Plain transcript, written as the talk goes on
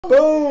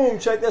Boom!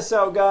 Check this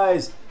out,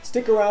 guys.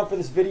 Stick around for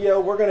this video.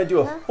 We're going to do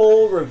a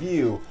full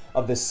review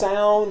of the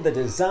sound, the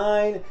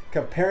design,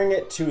 comparing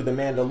it to the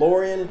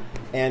Mandalorian,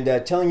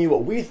 and telling you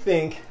what we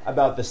think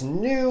about this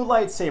new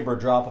lightsaber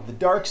drop of the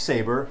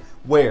Darksaber.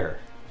 Where?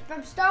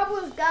 From Star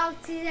Wars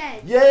Galaxy's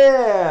Edge.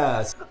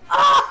 Yes!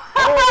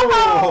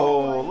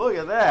 Oh, look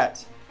at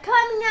that.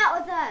 Coming out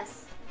with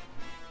us.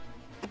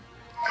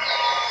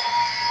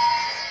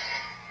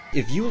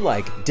 If you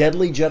like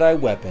deadly Jedi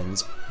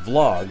weapons,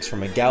 vlogs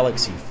from a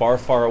galaxy far,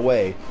 far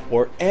away,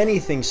 or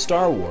anything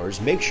Star Wars,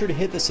 make sure to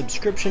hit the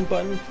subscription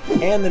button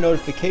and the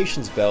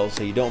notifications bell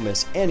so you don't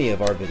miss any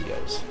of our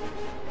videos.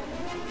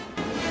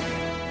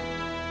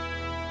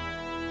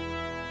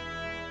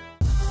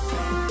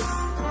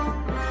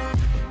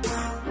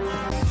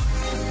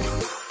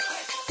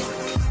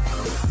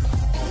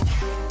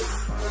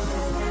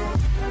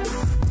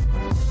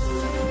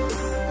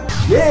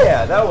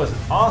 Yeah, that was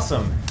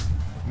awesome.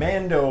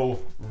 Mando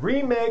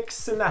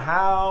remix in the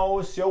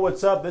house. Yo,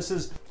 what's up? This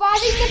is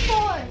Fighting the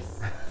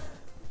Force.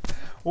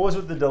 What was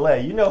with the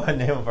delay? You know the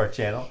name of our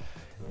channel.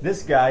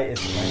 This guy is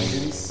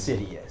Landon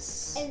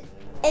Sidious.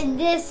 And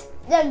this,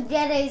 the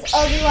Jedi's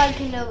Obi-Wan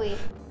Kenobi.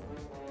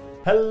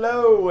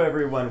 Hello,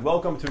 everyone.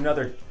 Welcome to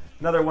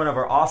another one of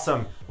our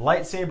awesome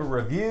lightsaber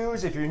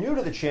reviews. If you're new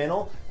to the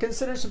channel,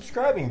 consider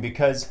subscribing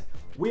because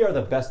we are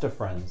the best of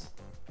friends.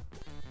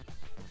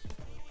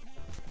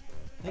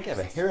 I think I have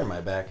a hair in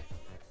my back.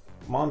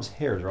 Mom's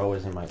hairs are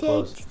always in my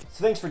clothes.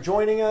 So thanks for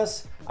joining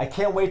us. I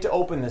can't wait to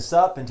open this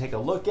up and take a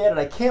look at it.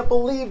 I can't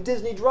believe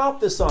Disney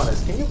dropped this on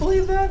us. Can you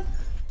believe that?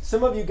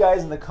 Some of you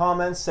guys in the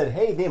comments said,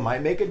 hey, they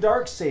might make a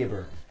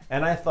Darksaber.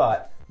 And I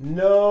thought,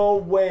 no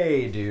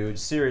way, dude,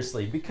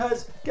 seriously.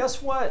 Because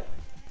guess what?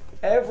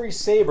 Every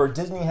saber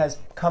Disney has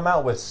come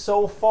out with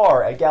so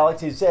far at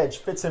Galaxy's Edge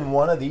fits in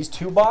one of these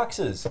two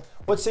boxes.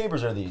 What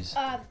sabers are these?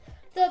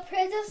 The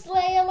Princess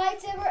Leia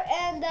lightsaber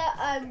and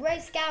the Rey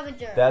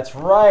Scavenger. That's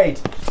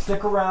right.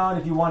 Stick around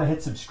if you want to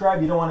hit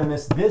subscribe. You don't want to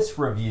miss this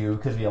review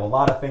because we have a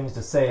lot of things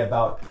to say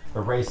about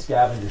the Rey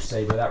Scavenger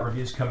saber. That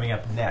review's coming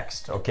up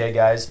next. Okay,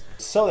 guys?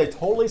 So they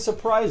totally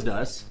surprised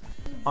us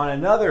on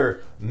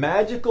another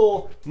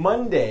magical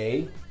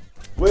Monday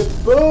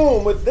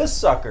with this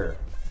sucker,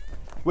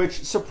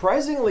 which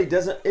surprisingly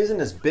isn't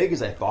as big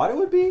as I thought it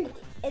would be.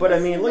 But I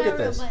mean, look at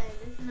this.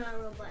 It's not a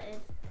real button.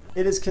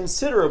 It is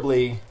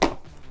considerably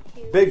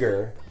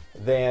bigger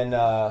than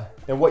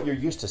what you're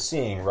used to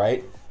seeing,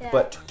 right? Yeah.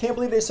 But can't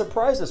believe they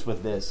surprised us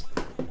with this.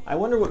 I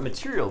wonder what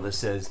material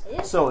this is.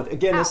 So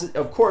again, this is,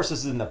 of course, this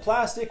is in the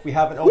plastic. We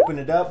haven't opened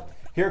it up.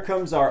 Here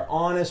comes our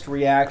honest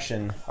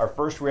reaction, our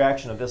first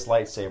reaction of this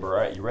lightsaber. All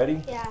right, you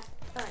ready? Yeah.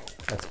 All right.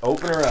 Let's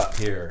open her up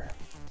here.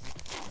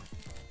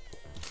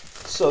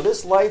 So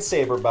this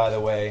lightsaber, by the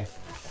way,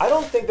 I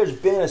don't think there's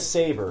been a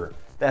saber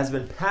that has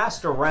been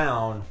passed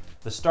around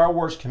the Star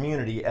Wars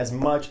community as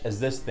much as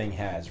this thing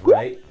has,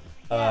 right?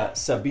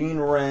 Sabine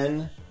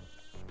Wren,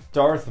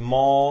 Darth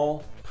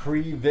Maul,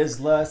 Pre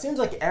Vizsla. Seems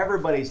like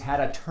everybody's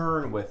had a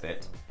turn with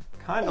it.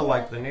 Kind of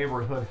like the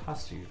neighborhood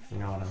hussy, if you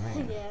know what I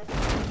mean. Yeah.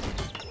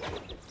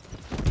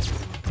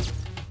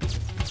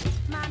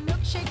 My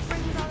milkshake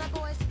brings all the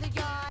boys to the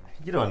yard.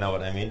 You don't know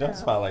what I mean. Don't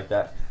smile like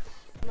that.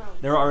 No.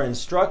 There are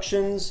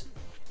instructions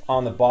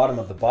on the bottom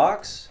of the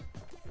box,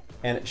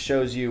 and it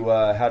shows you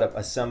how to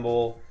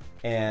assemble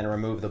and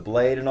remove the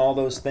blade and all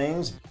those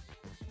things.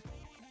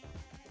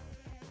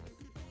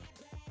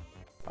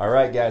 All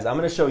right, guys, I'm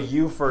going to show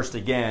you first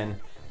again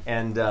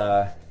and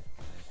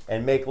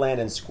make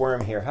Landon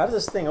squirm here. How does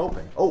this thing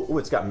open? Oh,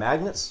 it's got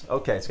magnets?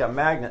 Okay, it's got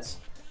magnets.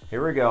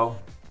 Here we go.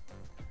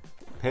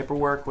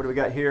 Paperwork, what do we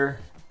got here?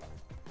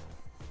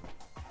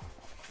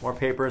 More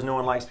papers, no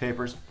one likes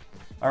papers.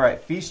 All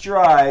right, feast your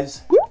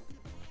eyes.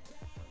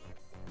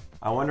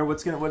 I wonder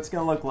what's gonna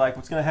look like,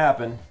 what's gonna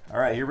happen. All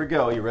right, here we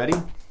go, you ready?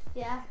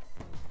 Yeah.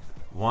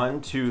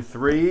 1, 2,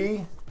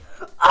 3.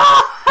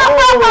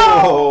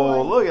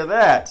 Oh, look at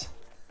that.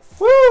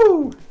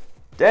 Woo!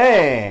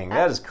 Dang,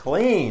 that is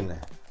clean.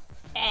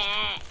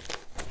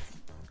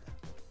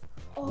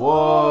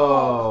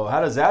 Whoa,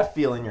 how does that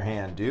feel in your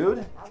hand,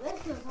 dude? Oh,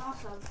 this is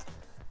awesome.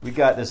 We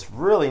got this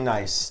really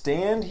nice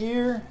stand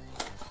here.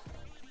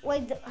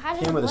 Wait, how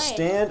did Came with a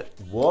stand.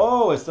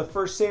 Whoa, it's the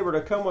first saber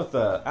to come with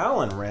an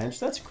Allen wrench.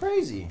 That's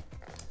crazy.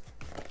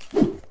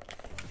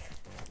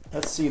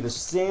 Let's see, the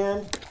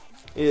stand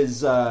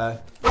is,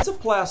 it's a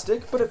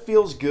plastic, but it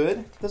feels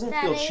good. Doesn't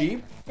feel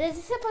cheap. Is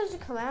this supposed to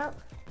come out?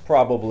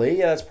 Probably,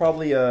 yeah, it's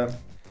probably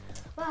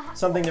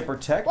something to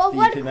protect the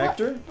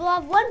connector. Well, I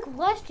have one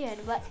question,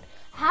 but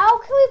how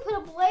can we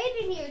put a blade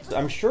in here?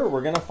 I'm sure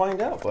we're gonna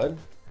find out, bud.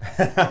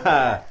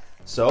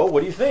 So, what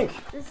do you think?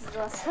 This is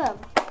awesome.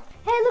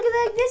 Hey, look at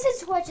that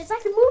ignition switch. It's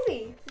like the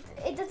movie.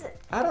 It doesn't.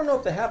 I don't know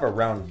if they have a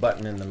round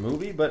button in the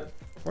movie, but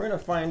we're gonna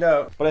find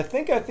out. But I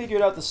think I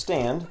figured out the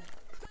stand.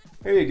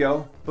 Here you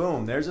go.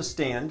 Boom, there's a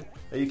stand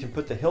that you can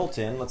put the hilt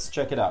in. Let's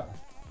check it out.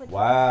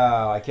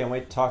 Wow, I can't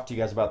wait to talk to you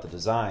guys about the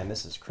design.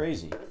 This is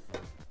crazy.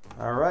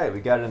 All right,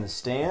 we got it in the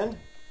stand.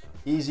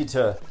 Easy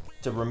to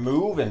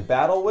remove and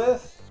battle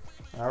with.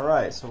 All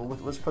right, so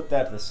let's put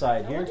that to the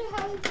side I here. wonder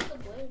how we put the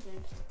blades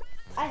in.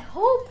 I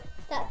hope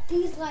that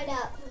these light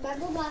up.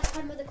 Remember last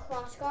time with the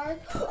cross guard?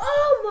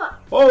 Oh my!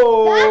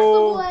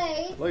 Oh!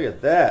 That's the blade. Look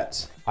at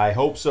that. I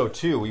hope so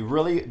too. We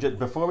really, just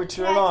before we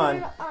turn it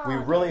on, we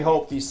really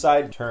hope these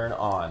side turn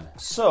on.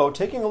 So,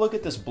 taking a look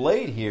at this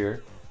blade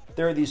here,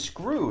 there are these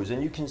screws,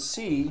 and you can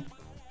see,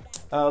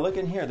 look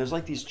in here, there's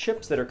like these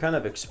chips that are kind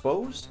of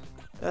exposed.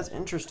 That's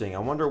interesting. I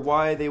wonder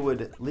why they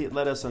would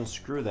let us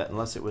unscrew that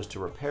unless it was to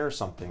repair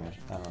something,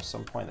 I don't know,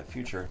 some point in the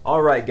future.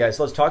 All right, guys,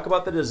 so let's talk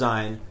about the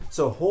design.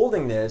 So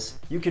holding this,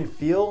 you can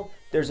feel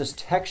there's this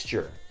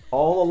texture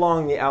all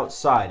along the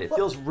outside. It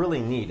feels really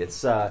neat.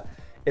 It's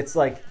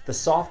like the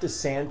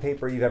softest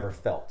sandpaper you've ever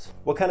felt.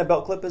 What kind of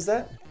belt clip is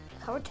that?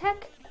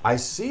 Covertech? I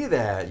see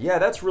that. Yeah,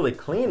 that's really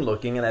clean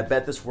looking, and I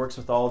bet this works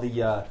with all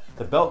the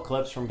belt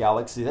clips from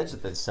Galaxy's Edge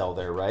that they sell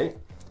there, right?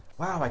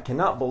 Wow, I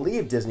cannot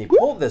believe Disney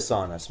pulled this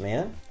on us,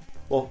 man.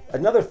 Well,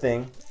 another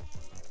thing,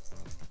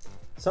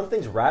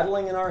 something's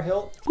rattling in our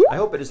hilt. I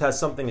hope it just has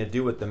something to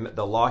do with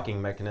the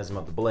locking mechanism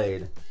of the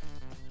blade.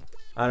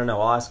 I don't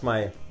know, I'll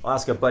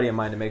ask a buddy of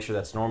mine to make sure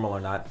that's normal or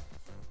not.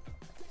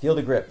 Feel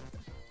the grip.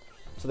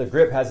 So the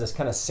grip has this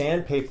kind of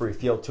sandpapery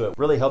feel to it.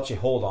 Really helps you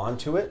hold on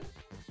to it.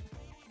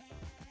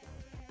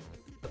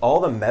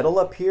 All the metal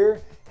up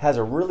here has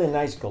a really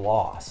nice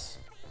gloss.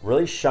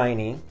 Really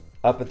shiny.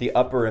 Up at the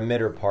upper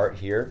emitter part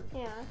here.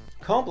 Yeah.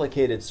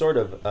 Complicated sort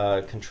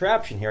of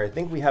contraption here. I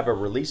think we have a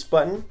release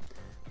button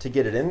to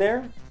get it in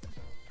there.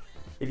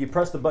 If you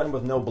press the button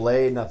with no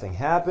blade, nothing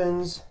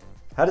happens.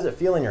 How does it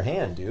feel in your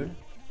hand, dude?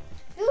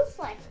 Feels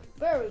like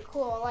very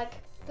cool. Like,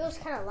 feels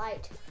kind of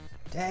light.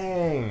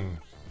 Dang.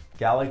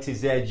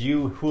 Galaxy's Edge,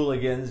 you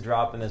hooligans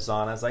dropping this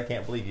on us. I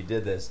can't believe you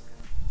did this.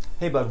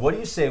 Hey, bud, what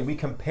do you say we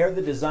compare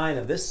the design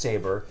of this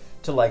saber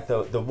to like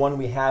the one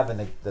we have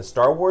in the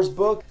Star Wars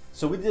book?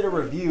 So we did a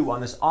review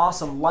on this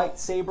awesome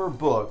lightsaber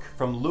book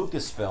from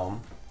Lucasfilm,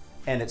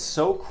 and it's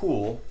so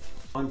cool.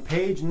 On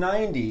page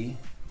 90,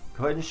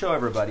 go ahead and show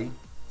everybody.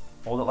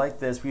 Hold it like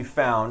this. We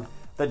found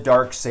the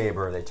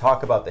Darksaber. They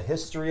talk about the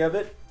history of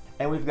it,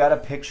 and we've got a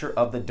picture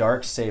of the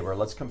Darksaber.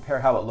 Let's compare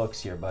how it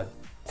looks here, bud.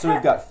 So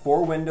we've got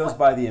 4 windows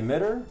by the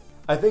emitter.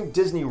 I think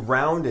Disney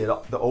rounded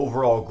the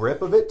overall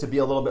grip of it to be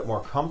a little bit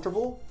more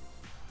comfortable.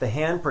 The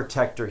hand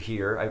protector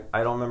here,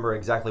 I don't remember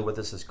exactly what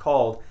this is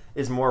called,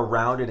 is more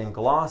rounded and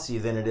glossy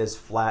than it is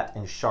flat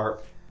and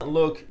sharp.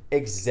 Look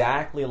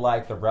exactly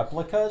like the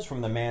replicas from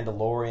the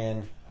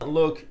Mandalorian.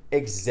 Look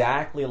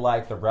exactly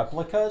like the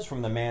replicas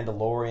from the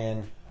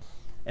Mandalorian.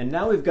 And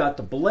now we've got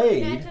the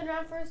blade. Can I turn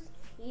around first?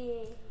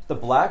 Yeah. The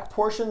black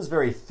portion's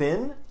very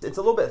thin. It's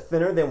a little bit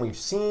thinner than we've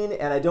seen,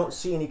 and I don't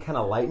see any kind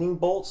of lightning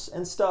bolts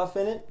and stuff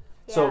in it.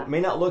 So Yeah. it may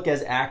not look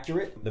as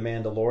accurate, the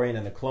Mandalorian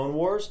and the Clone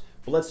Wars,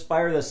 but let's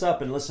fire this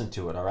up and listen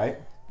to it, all right?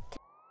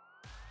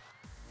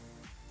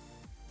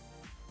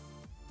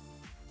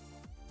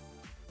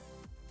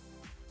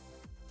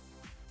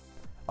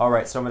 All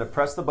right, so I'm gonna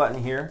press the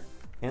button here,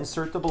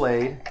 insert the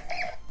blade.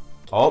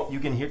 Oh, you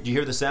can hear, do you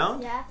hear the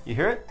sound? Yeah. You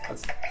hear it?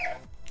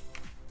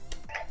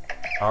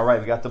 All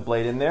right, we got the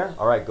blade in there.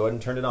 All right, go ahead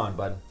and turn it on,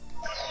 bud.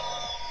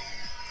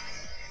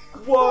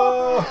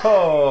 Whoa!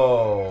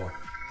 Oh,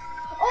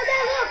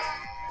 that looks.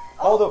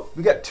 Although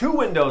we got 2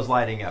 windows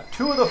lighting up.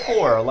 2 of the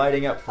 4 are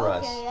lighting up for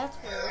us. Okay, that's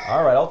weird.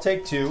 All right, I'll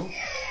take 2.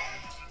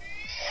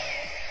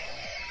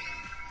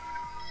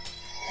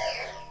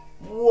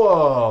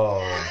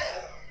 Whoa!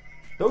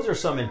 Those are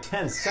some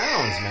intense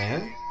sounds,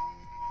 man.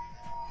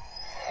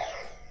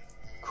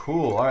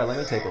 Cool. All right, let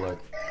me take a look.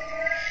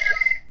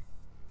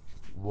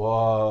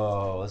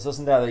 Whoa! Let's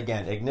listen to that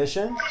again.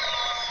 Ignition.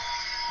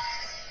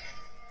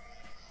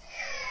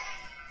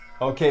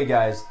 Okay,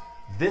 guys.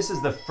 This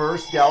is the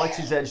first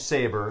Galaxy's Edge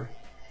saber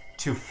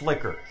to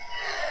flicker.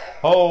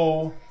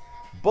 Oh,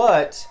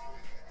 but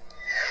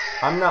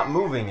I'm not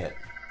moving it,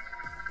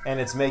 and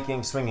it's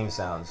making swinging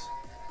sounds.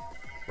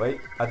 Wait,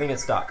 I think it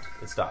stopped.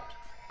 It stopped.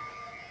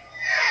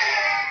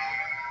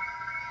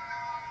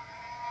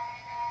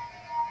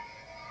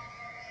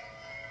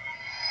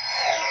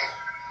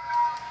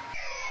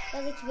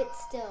 Let me keep it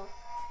still.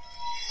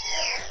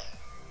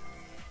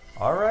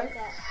 All right. Like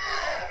that.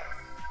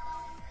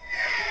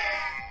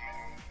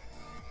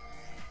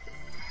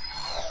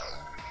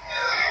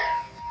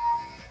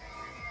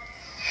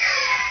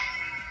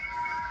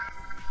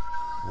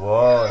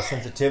 Whoa, the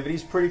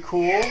sensitivity's pretty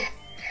cool.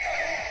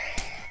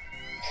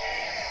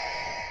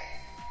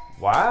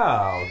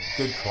 Wow,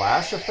 good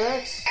clash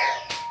effects.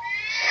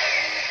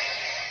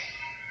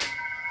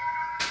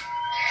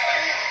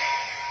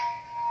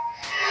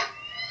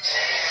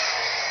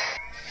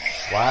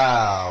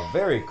 Wow,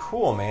 very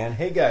cool, man.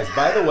 Hey guys,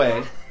 by the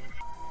way,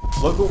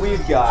 look what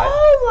we've got.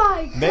 Oh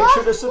my god! Make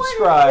sure to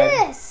subscribe.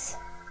 What is this?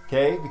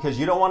 Okay, because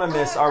you don't want to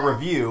miss our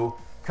review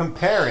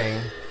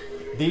comparing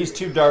these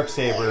 2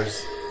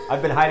 Darksabers.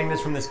 I've been hiding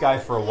this from this guy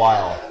for a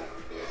while.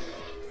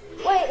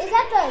 Wait, is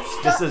that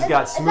the? This has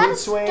got smooth is that a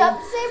swing.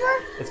 Stump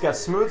saber? It's got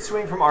smooth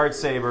swing from Art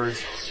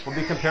Sabers. We'll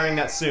be comparing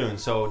that soon,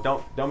 so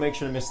don't make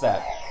sure to miss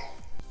that.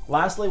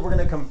 Lastly, we're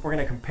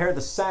gonna compare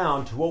the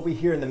sound to what we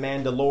hear in the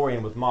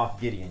Mandalorian with Moff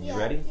Gideon. You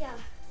ready? Yeah.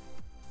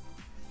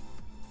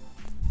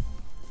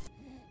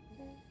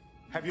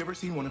 Have you ever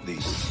seen one of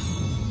these?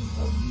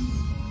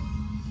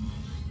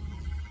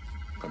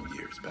 From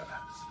years past.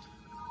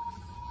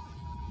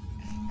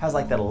 Has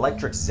like that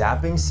electric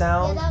zapping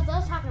sound. Yeah, that's what I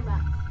was talking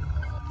about.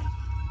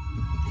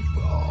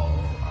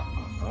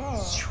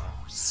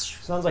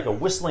 Sounds like a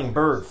whistling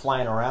bird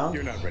flying around.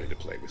 You're not ready to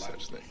play with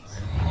such things.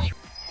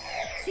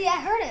 See, I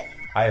heard it.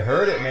 I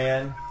heard it,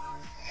 man.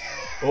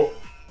 Oh.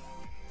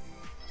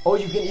 Oh,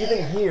 you can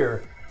even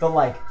hear the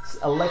like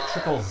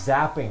electrical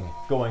zapping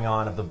going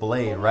on of the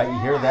blade, right? You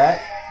hear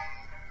that?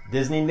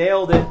 Disney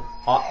nailed it.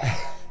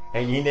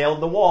 And you nailed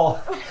the wall.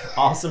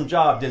 Awesome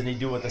job, Disney.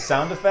 Do it with the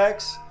sound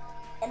effects.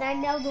 And I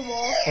nailed the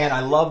wall. And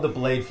I love the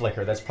blade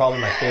flicker. That's probably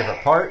my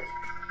favorite part.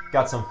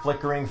 Got some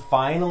flickering.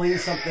 Finally,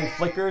 something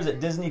flickers at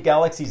Disney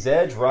Galaxy's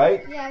Edge,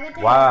 right? Yeah, I got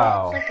the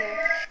Wow. flicker.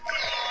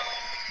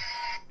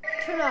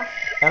 Turn off.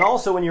 And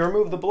also, when you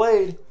remove the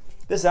blade,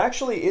 this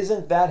actually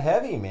isn't that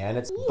heavy,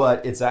 man.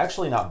 But it's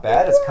actually not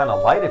bad. It's kind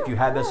of light. If you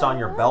had this on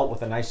your belt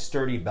with a nice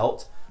sturdy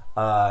belt,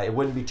 it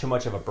wouldn't be too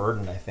much of a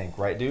burden, I think,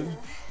 right, dude?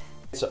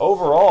 So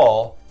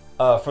overall,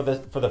 for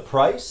the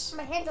price,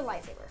 My hand's a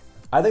lightsaber.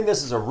 I think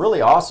this is a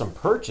really awesome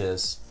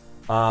purchase.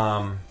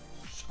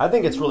 I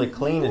think it's really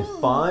clean and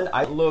fun.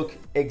 I look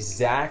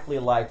exactly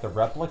like the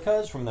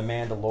replicas from the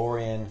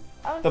Mandalorian.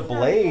 The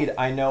blade,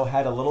 I know,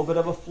 had a little bit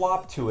of a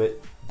flop to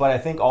it, but I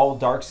think all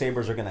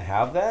Darksabers are going to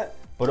have that.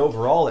 But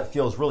overall, it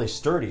feels really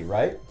sturdy,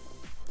 right?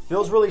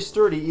 Feels really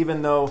sturdy,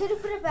 even though Could you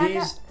put it back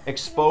these up?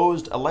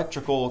 exposed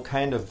electrical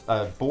kind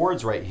of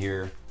boards right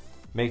here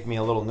make me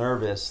a little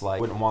nervous. Like,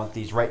 I wouldn't want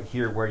these right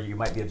here where you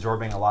might be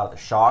absorbing a lot of the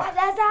shock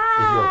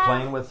if you were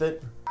playing with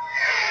it.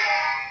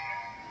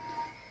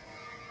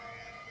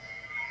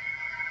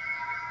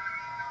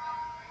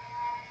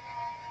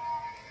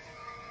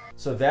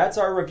 So that's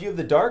our review of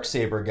the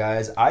Darksaber,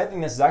 guys. I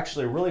think this is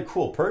actually a really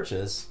cool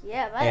purchase.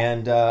 Yeah, right.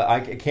 And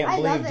I can't I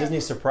believe love it. Disney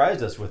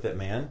surprised us with it,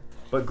 man.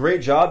 But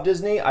great job,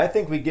 Disney. I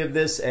think we give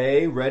this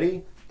a,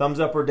 ready?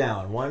 Thumbs up or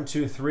down? 1,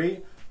 2,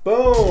 3.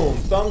 Boom!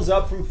 Thumbs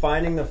up from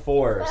Finding the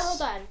Force. But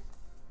hold on.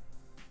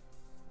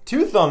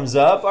 2 thumbs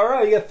up. All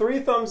right, you got 3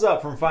 thumbs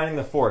up from Finding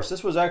the Force.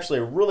 This was actually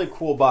a really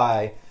cool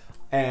buy.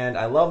 And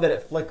I love that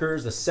it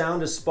flickers. The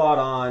sound is spot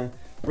on.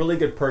 Really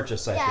good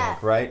purchase, I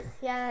think, right?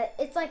 Yeah,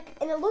 it's like,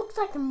 and it looks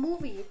like a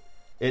movie.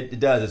 It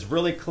does. It's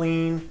really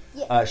clean,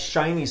 Yeah.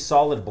 shiny,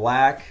 solid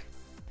black.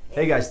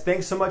 Hey guys,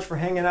 thanks so much for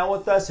hanging out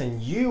with us,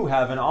 and you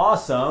have an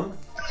awesome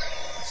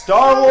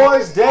Star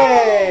Wars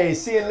Day!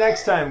 See you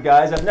next time,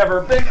 guys. I've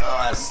never been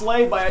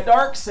slayed by a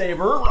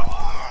Darksaber.